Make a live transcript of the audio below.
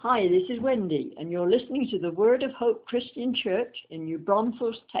Hi, this is Wendy, and you're listening to the Word of Hope Christian Church in New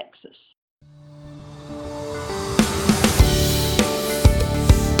Braunfels, Texas.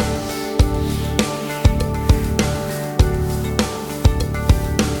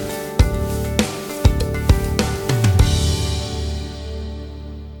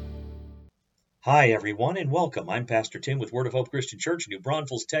 Hi, everyone, and welcome. I'm Pastor Tim with Word of Hope Christian Church, New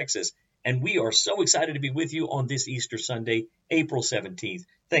Braunfels, Texas, and we are so excited to be with you on this Easter Sunday, April 17th.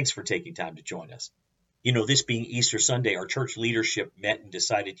 Thanks for taking time to join us. This being Easter Sunday, our church leadership met and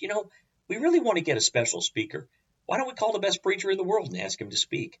decided, we really want to get a special speaker. Why don't we call the best preacher in the world and ask him to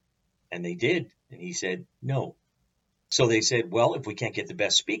speak? And they did, and he said no. So they said, well, if we can't get the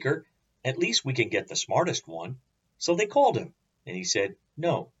best speaker, at least we can get the smartest one. So they called him, and he said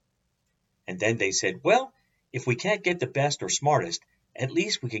no. And then they said, well, if we can't get the best or smartest, at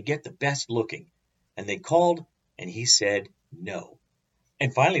least we can get the best looking. And they called, and he said no.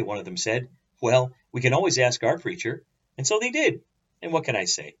 And finally, one of them said, well, we can always ask our preacher. And so they did. And what can I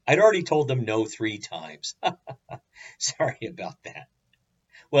say? I'd already told them no 3 times. Sorry about that.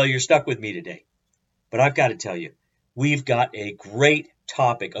 Well, you're stuck with me today. But I've got to tell you, we've got a great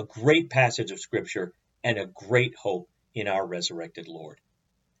topic, a great passage of Scripture, and a great hope in our resurrected Lord.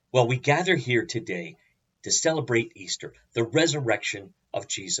 Well, we gather here today to celebrate Easter, the resurrection of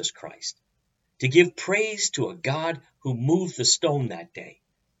Jesus Christ, to give praise to a God who moved the stone that day,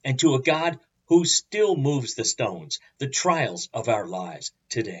 and to a God who still moves the stones, the trials of our lives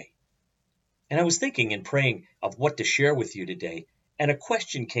today. And I was thinking and praying of what to share with you today, and a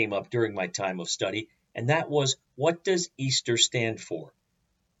question came up during my time of study, and that was, what does Easter stand for?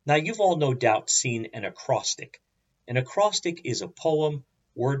 Now, you've all no doubt seen an acrostic. An acrostic is a poem,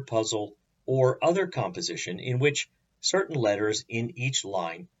 word puzzle, or other composition in which certain letters in each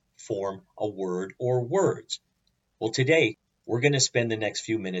line form a word or words. Well, today, we're going to spend the next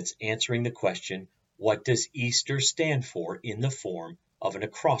few minutes answering the question, what does Easter stand for in the form of an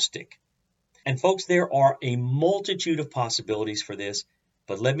acrostic? And folks, there are a multitude of possibilities for this,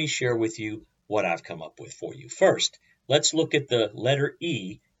 but let me share with you what I've come up with for you. First, let's look at the letter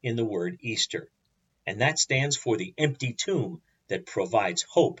E in the word Easter, and that stands for the empty tomb that provides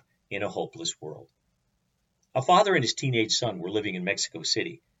hope in a hopeless world. A father and his teenage son were living in Mexico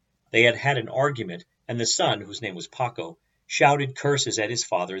City. They had had an argument, and the son, whose name was Paco, shouted curses at his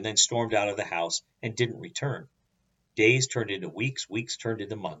father and then stormed out of the house and didn't return. Days turned into weeks, weeks turned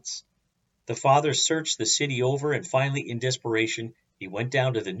into months. The father searched the city over, and finally, in desperation, he went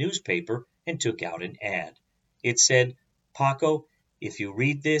down to the newspaper and took out an ad. It said, Paco, if you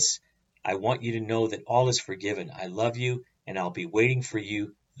read this, I want you to know that all is forgiven. I love you, and I'll be waiting for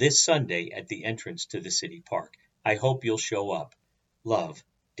you this Sunday at the entrance to the city park. I hope you'll show up. Love,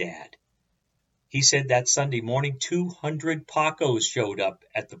 Dad. He said that Sunday morning, 200 Pacos showed up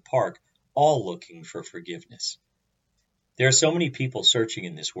at the park, all looking for forgiveness. There are so many people searching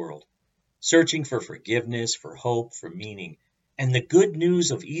in this world, searching for forgiveness, for hope, for meaning. And the good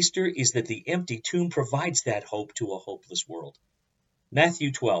news of Easter is that the empty tomb provides that hope to a hopeless world.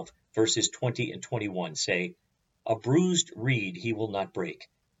 Matthew 12, verses 20 and 21 say, a bruised reed he will not break,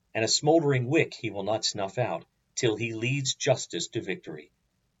 and a smoldering wick he will not snuff out, till he leads justice to victory.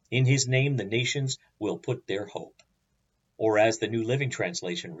 In his name the nations will put their hope. Or as the New Living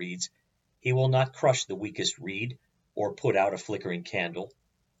Translation reads, he will not crush the weakest reed, or put out a flickering candle.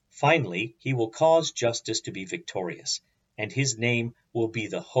 Finally, he will cause justice to be victorious, and his name will be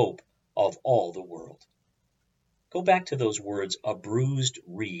the hope of all the world. Go back to those words, a bruised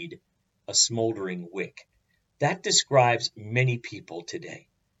reed, a smoldering wick. That describes many people today,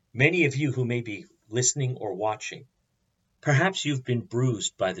 many of you who may be listening or watching. Perhaps you've been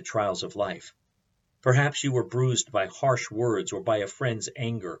bruised by the trials of life. Perhaps you were bruised by harsh words, or by a friend's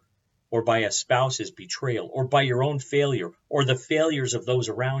anger, or by a spouse's betrayal, or by your own failure, or the failures of those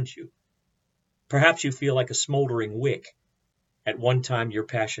around you. Perhaps you feel like a smoldering wick. At one time, your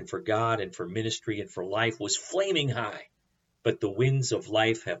passion for God and for ministry and for life was flaming high, but the winds of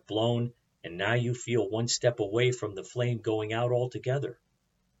life have blown, and now you feel one step away from the flame going out altogether.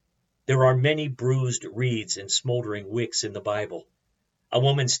 There are many bruised reeds and smoldering wicks in the Bible. A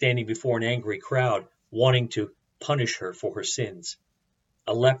woman standing before an angry crowd, wanting to punish her for her sins.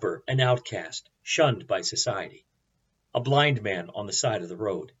 A leper, an outcast, shunned by society. A blind man on the side of the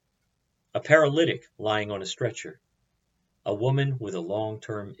road. A paralytic lying on a stretcher. A woman with a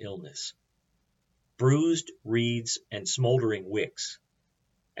long-term illness. Bruised reeds and smoldering wicks.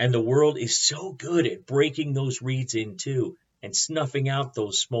 And the world is so good at breaking those reeds in two and snuffing out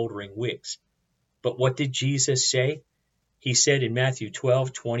those smoldering wicks. But what did Jesus say? He said in Matthew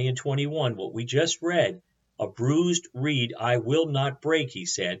 12, 20 and 21, what we just read, A bruised reed I will not break, he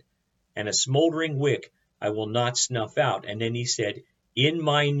said, and a smoldering wick I will not snuff out. And then he said, in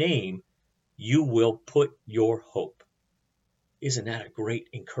my name you will put your hope. Isn't that a great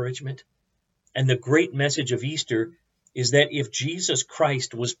encouragement? And the great message of Easter is that if Jesus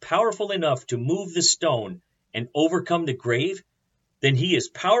Christ was powerful enough to move the stone and overcome the grave, then he is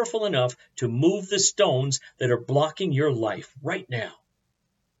powerful enough to move the stones that are blocking your life right now.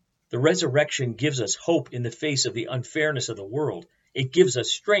 The resurrection gives us hope in the face of the unfairness of the world. It gives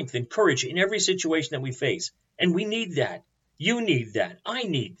us strength and courage in every situation that we face. And we need that. You need that. I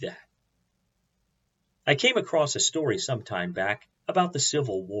need that. I came across a story some time back about the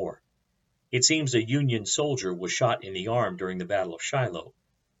Civil War. It seems a Union soldier was shot in the arm during the Battle of Shiloh.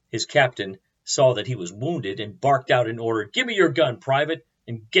 His captain saw that he was wounded and barked out an order, "Give me your gun, private,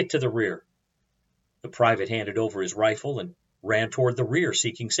 and get to the rear." The private handed over his rifle and ran toward the rear,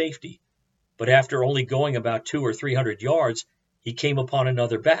 seeking safety. But after only going about 200 or 300 yards, he came upon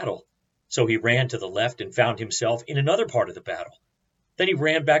another battle. So he ran to the left and found himself in another part of the battle. Then he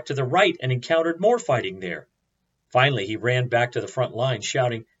ran back to the right and encountered more fighting there. Finally, he ran back to the front line,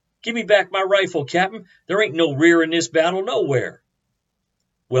 shouting, "Give me back my rifle, Captain. There ain't no rear in this battle nowhere."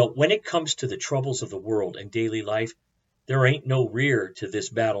 Well, when it comes to the troubles of the world and daily life, there ain't no rear to this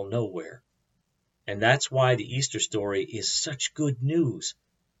battle nowhere. And that's why the Easter story is such good news.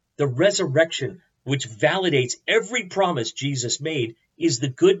 The resurrection, which validates every promise Jesus made, is the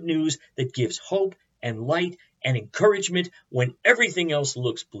good news that gives hope and light and encouragement when everything else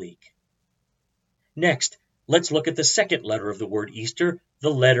looks bleak. Next, let's look at the second letter of the word Easter,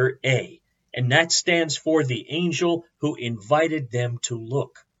 the letter A, and that stands for the angel who invited them to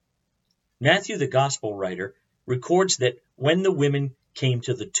look. Matthew, the gospel writer, records that when the women came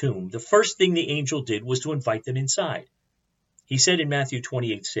to the tomb, the first thing the angel did was to invite them inside. He said in Matthew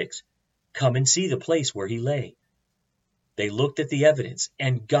 28:6, "Come and see the place where he lay." They looked at the evidence,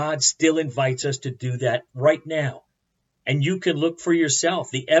 and God still invites us to do that right now. And you can look for yourself.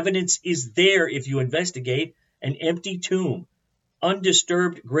 The evidence is there if you investigate. An empty tomb,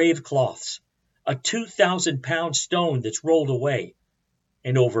 undisturbed grave cloths, a 2,000-pound stone that's rolled away,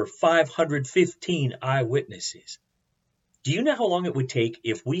 and over 515 eyewitnesses. Do you know how long it would take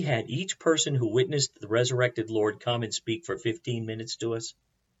if we had each person who witnessed the resurrected Lord come and speak for 15 minutes to us?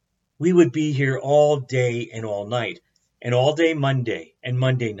 We would be here all day and all night, and all day Monday and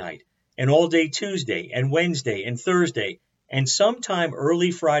Monday night, and all day Tuesday and Wednesday and Thursday, and sometime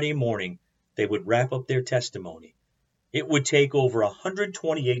early Friday morning, they would wrap up their testimony. It would take over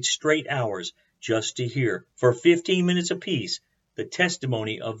 128 straight hours just to hear, for 15 minutes apiece, the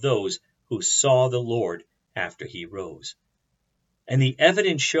testimony of those who saw the Lord after he rose. And the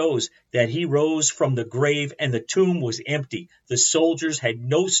evidence shows that he rose from the grave and the tomb was empty. The soldiers had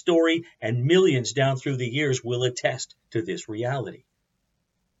no story, and millions down through the years will attest to this reality.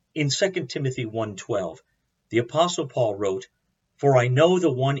 In 2 Timothy 1:12, the Apostle Paul wrote, "For I know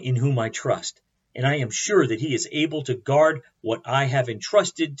the one in whom I trust, and I am sure that he is able to guard what I have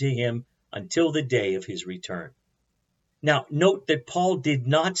entrusted to him until the day of his return." Now, note that Paul did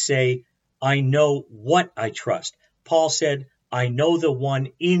not say, "I know what I trust." Paul said, "I know the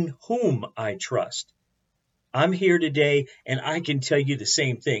one in whom I trust." I'm here today, and I can tell you the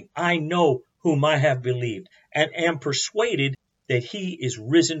same thing. I know whom I have believed, and am persuaded that he is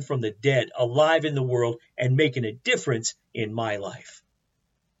risen from the dead, alive in the world, and making a difference in my life.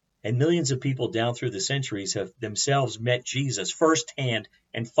 And millions of people down through the centuries have themselves met Jesus firsthand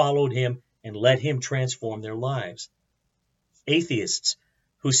and followed him and let him transform their lives. Atheists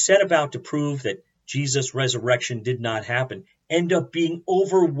who set about to prove that Jesus' resurrection did not happen end up being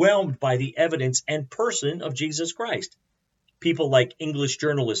overwhelmed by the evidence and person of Jesus Christ. People like English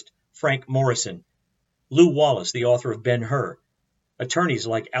journalist Frank Morrison, Lew Wallace, the author of Ben-Hur, attorneys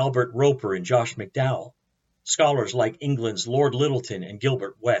like Albert Roper and Josh McDowell, scholars like England's Lord Lyttelton and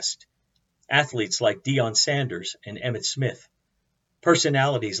Gilbert West, athletes like Deion Sanders and Emmitt Smith,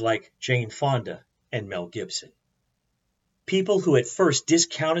 personalities like Jane Fonda and Mel Gibson. People who at first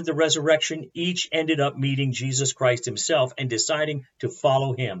discounted the resurrection each ended up meeting Jesus Christ himself and deciding to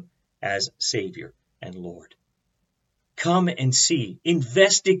follow him as Savior and Lord. Come and see,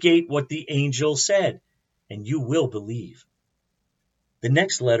 investigate what the angel said, and you will believe. The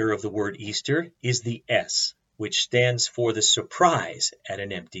next letter of the word Easter is the S, which stands for the surprise at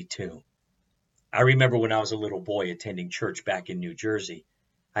an empty tomb. I remember when I was a little boy attending church back in New Jersey,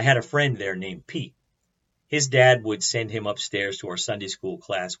 I had a friend there named Pete. His dad would send him upstairs to our Sunday school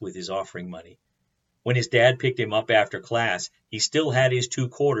class with his offering money. When his dad picked him up after class, he still had his 2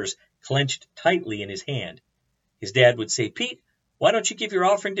 quarters clenched tightly in his hand. His dad would say, "Pete, why don't you give your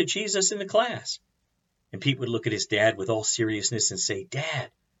offering to Jesus in the class?" And Pete would look at his dad with all seriousness and say,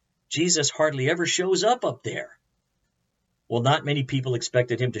 "Dad, Jesus hardly ever shows up there." Well, not many people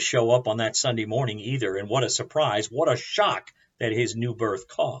expected him to show up on that Sunday morning either, and what a surprise, what a shock that his new birth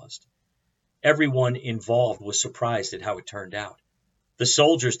caused. Everyone involved was surprised at how it turned out. The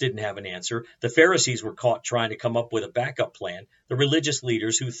soldiers didn't have an answer. The Pharisees were caught trying to come up with a backup plan. The religious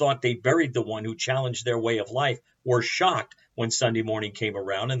leaders who thought they buried the one who challenged their way of life were shocked when Sunday morning came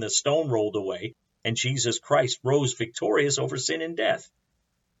around and the stone rolled away and Jesus Christ rose victorious over sin and death.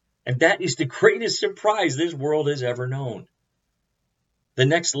 And that is the greatest surprise this world has ever known. The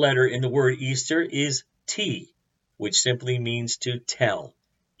next letter in the word Easter is T, which simply means to tell.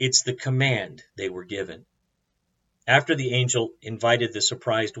 It's the command they were given. After the angel invited the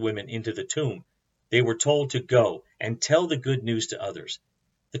surprised women into the tomb, they were told to go and tell the good news to others.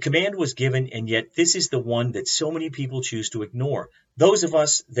 The command was given, and yet this is the one that so many people choose to ignore. Those of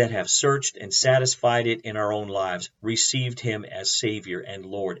us that have searched and satisfied it in our own lives received him as Savior and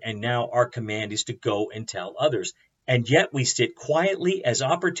Lord, and now our command is to go and tell others. And yet we sit quietly as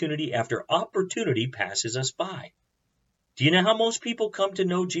opportunity after opportunity passes us by. Do you know how most people come to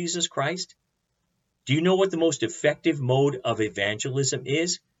know Jesus Christ? Do you know what the most effective mode of evangelism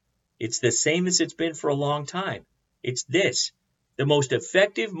is? It's the same as it's been for a long time. It's this. The most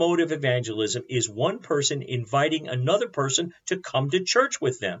effective mode of evangelism is one person inviting another person to come to church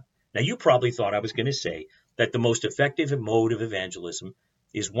with them. Now, you probably thought I was going to say that the most effective mode of evangelism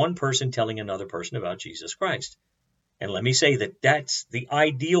is one person telling another person about Jesus Christ. And let me say that that's the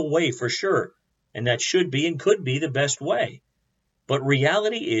ideal way for sure, and that should be and could be the best way. But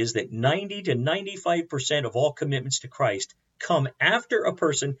reality is that 90 to 95% of all commitments to Christ come after a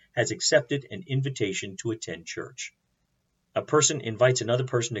person has accepted an invitation to attend church. A person invites another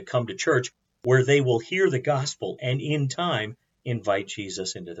person to come to church where they will hear the gospel and in time invite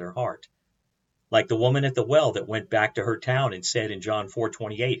Jesus into their heart. Like the woman at the well that went back to her town and said in John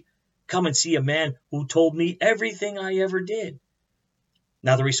 4:28, "Come and see a man who told me everything I ever did."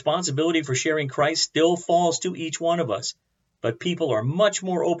 Now the responsibility for sharing Christ still falls to each one of us, but people are much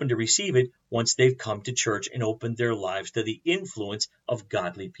more open to receive it once they've come to church and opened their lives to the influence of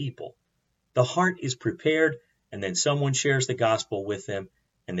godly people. The heart is prepared, and then someone shares the gospel with them,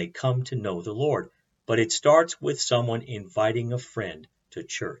 and they come to know the Lord. But it starts with someone inviting a friend to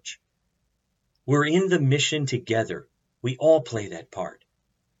church. We're in the mission together. We all play that part.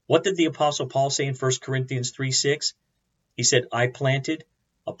 What did the Apostle Paul say in 1 Corinthians 3:6? He said, "I planted,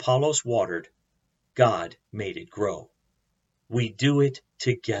 Apollos watered, God made it grow." We do it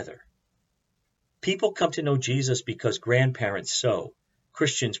together. People come to know Jesus because grandparents sow,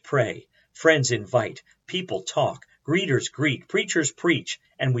 Christians pray, friends invite, people talk, greeters greet, preachers preach,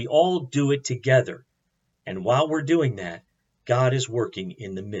 and we all do it together. And while we're doing that, God is working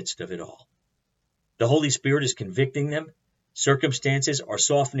in the midst of it all. The Holy Spirit is convicting them, circumstances are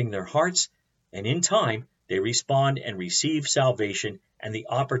softening their hearts, and in time, they respond and receive salvation and the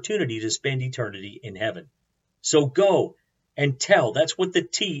opportunity to spend eternity in heaven. So go and tell. That's what the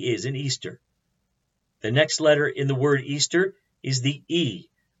T is in Easter. The next letter in the word Easter is the E,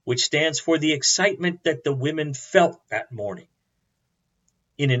 which stands for the excitement that the women felt that morning.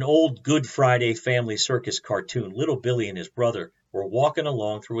 In an old Good Friday family circus cartoon, little Billy and his brother were walking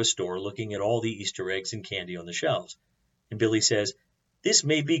along through a store looking at all the Easter eggs and candy on the shelves. And Billy says, "This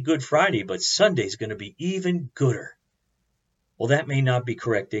may be Good Friday, but Sunday's going to be even gooder." Well, that may not be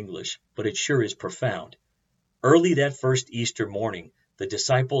correct English, but it sure is profound. Early that first Easter morning, the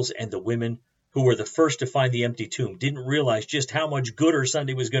disciples and the women who were the first to find the empty tomb didn't realize just how much gooder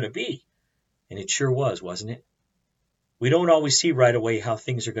Sunday was going to be. And it sure was, wasn't it? We don't always see right away how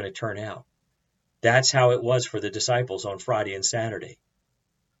things are going to turn out. That's how it was for the disciples on Friday and Saturday.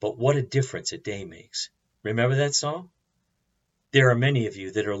 But what a difference a day makes. Remember that song? There are many of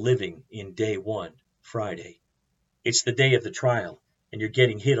you that are living in day one, Friday. It's the day of the trial, and you're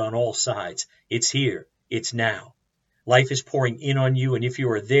getting hit on all sides. It's here. It's now. Life is pouring in on you, and if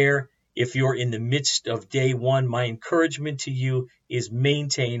you are there, if you're in the midst of day one, my encouragement to you is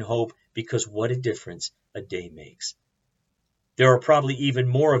maintain hope, because what a difference a day makes. There are probably even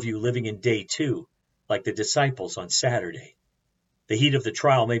more of you living in day two, like the disciples on Saturday. The heat of the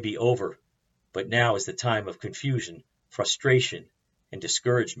trial may be over, but now is the time of confusion, frustration, and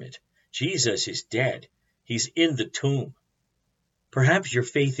discouragement. Jesus is dead. He's in the tomb. Perhaps your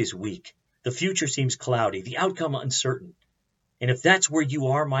faith is weak. The future seems cloudy, the outcome uncertain. And if that's where you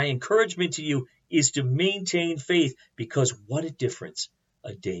are, my encouragement to you is to maintain faith, because what a difference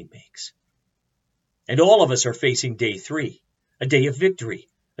a day makes. And all of us are facing day three, a day of victory,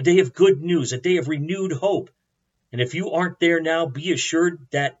 a day of good news, a day of renewed hope. And if you aren't there now, be assured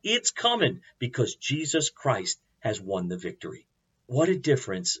that it's coming, because Jesus Christ has won the victory. What a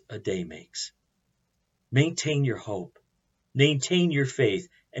difference a day makes. Maintain your hope, maintain your faith,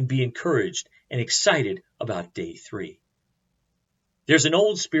 and be encouraged and excited about day 3. There's an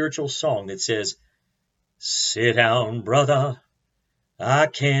old spiritual song that says, "Sit down, brother, I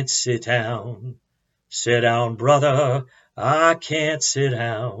can't sit down. Sit down, brother, I can't sit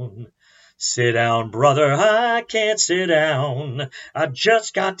down. Sit down, brother, I can't sit down. I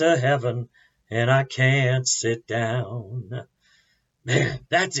just got to heaven and I can't sit down." Man,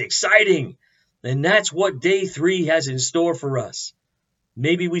 that's exciting. And that's what day 3 has in store for us.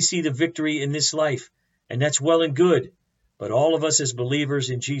 Maybe we see the victory in this life, and that's well and good. But all of us as believers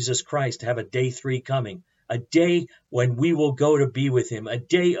in Jesus Christ have a day 3 coming, a day when we will go to be with him, a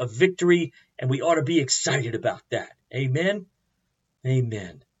day of victory, and we ought to be excited about that. Amen?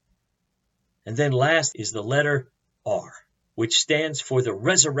 Amen. And then last is the letter R, which stands for the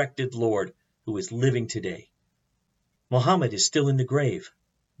resurrected Lord who is living today. Muhammad is still in the grave.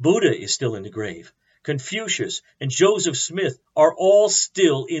 Buddha is still in the grave. Confucius and Joseph Smith are all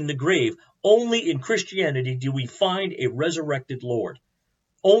still in the grave. Only in Christianity do we find a resurrected Lord.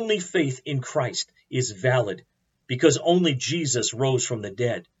 Only faith in Christ is valid, because only Jesus rose from the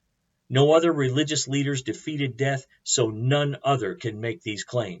dead. No other religious leaders defeated death, so none other can make these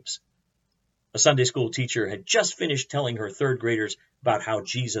claims. A Sunday school teacher had just finished telling her third graders about how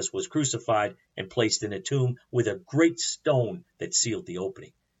Jesus was crucified and placed in a tomb with a great stone that sealed the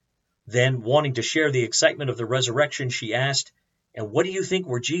opening. Then, wanting to share the excitement of the resurrection, she asked, "And what do you think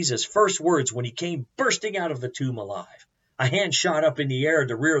were Jesus' first words when he came bursting out of the tomb alive?" A hand shot up in the air at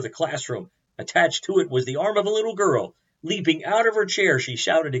the rear of the classroom. Attached to it was the arm of a little girl. Leaping out of her chair, she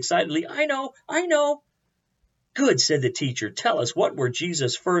shouted excitedly, "I know, I know." "Good," said the teacher. "Tell us, what were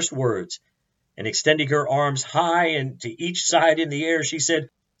Jesus' first words?" And extending her arms high and to each side in the air, she said,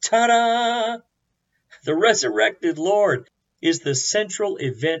 "Ta-da!" The resurrected Lord is the central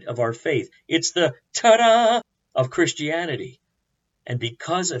event of our faith. It's the ta-da of Christianity. And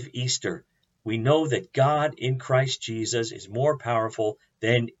because of Easter, we know that God in Christ Jesus is more powerful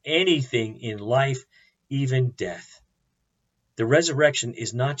than anything in life, even death. The resurrection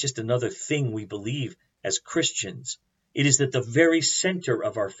is not just another thing we believe as Christians. It is at the very center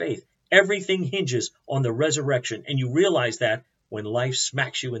of our faith. Everything hinges on the resurrection, and you realize that when life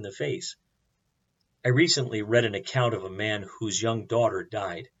smacks you in the face. I recently read an account of a man whose young daughter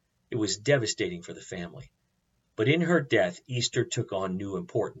died. It was devastating for the family. But in her death, Easter took on new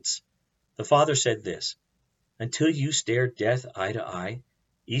importance. The father said this, "Until you stare death eye to eye,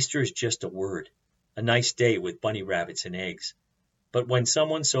 Easter is just a word, a nice day with bunny rabbits and eggs. But when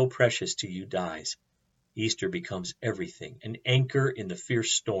someone so precious to you dies, Easter becomes everything, an anchor in the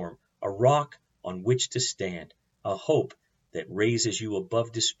fierce storm, a rock on which to stand, a hope that raises you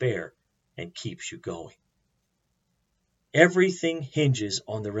above despair and keeps you going." Everything hinges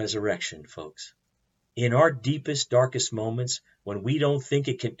on the resurrection, folks. In our deepest, darkest moments, when we don't think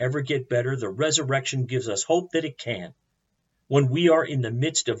it can ever get better, the resurrection gives us hope that it can. When we are in the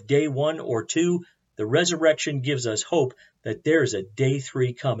midst of day 1 or 2, the resurrection gives us hope that there's a day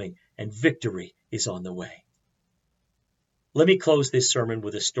 3 coming and victory is on the way. Let me close this sermon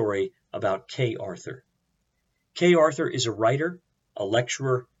with a story about Kay Arthur. Kay Arthur is a writer, a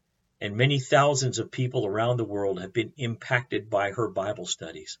lecturer, and many thousands of people around the world have been impacted by her Bible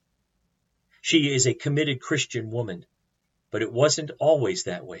studies. She is a committed Christian woman, but it wasn't always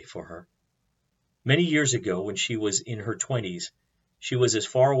that way for her. Many years ago, when she was in her 20s, she was as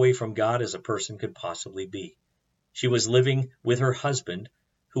far away from God as a person could possibly be. She was living with her husband,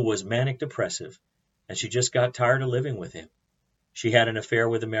 who was manic depressive, and she just got tired of living with him. She had an affair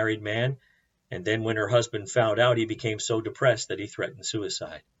with a married man, and then when her husband found out, he became so depressed that he threatened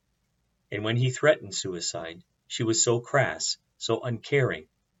suicide. And when he threatened suicide, she was so crass, so uncaring,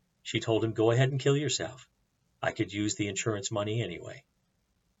 she told him, "Go ahead and kill yourself. I could use the insurance money anyway."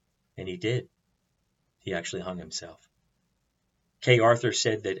 And he did. He actually hung himself. Kay Arthur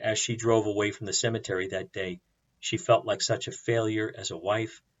said that as she drove away from the cemetery that day, she felt like such a failure as a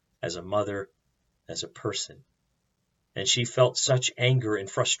wife, as a mother, as a person. And she felt such anger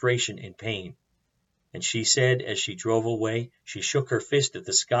and frustration and pain. And she said as she drove away, she shook her fist at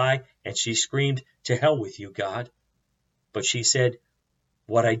the sky and she screamed, "To hell with you, God." But she said,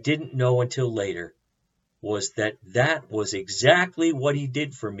 "What I didn't know until later was that was exactly what he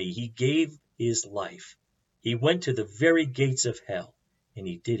did for me. He gave his life. He went to the very gates of hell, and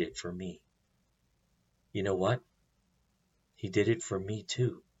he did it for me." You know what? He did it for me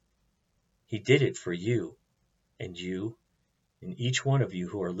too. He did it for you, and each one of you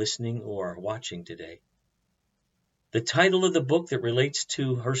who are listening or are watching today. The title of the book that relates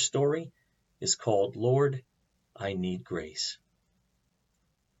to her story is called Lord, I Need Grace.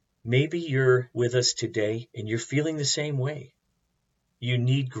 Maybe you're with us today and you're feeling the same way. You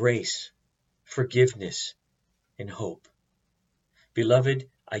need grace, forgiveness, and hope. Beloved,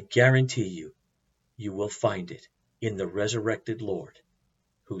 I guarantee you, you will find it in the resurrected Lord,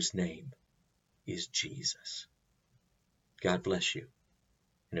 whose name is Jesus. God bless you,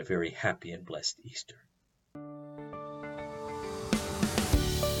 and a very happy and blessed Easter.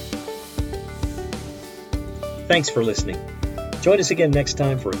 Thanks for listening. Join us again next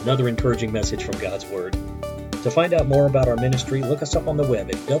time for another encouraging message from God's Word. To find out more about our ministry, look us up on the web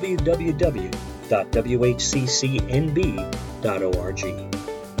at www.whccnb.org.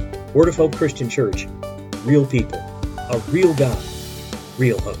 Word of Hope Christian Church. Real people, a real God,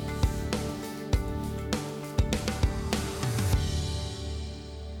 real hope.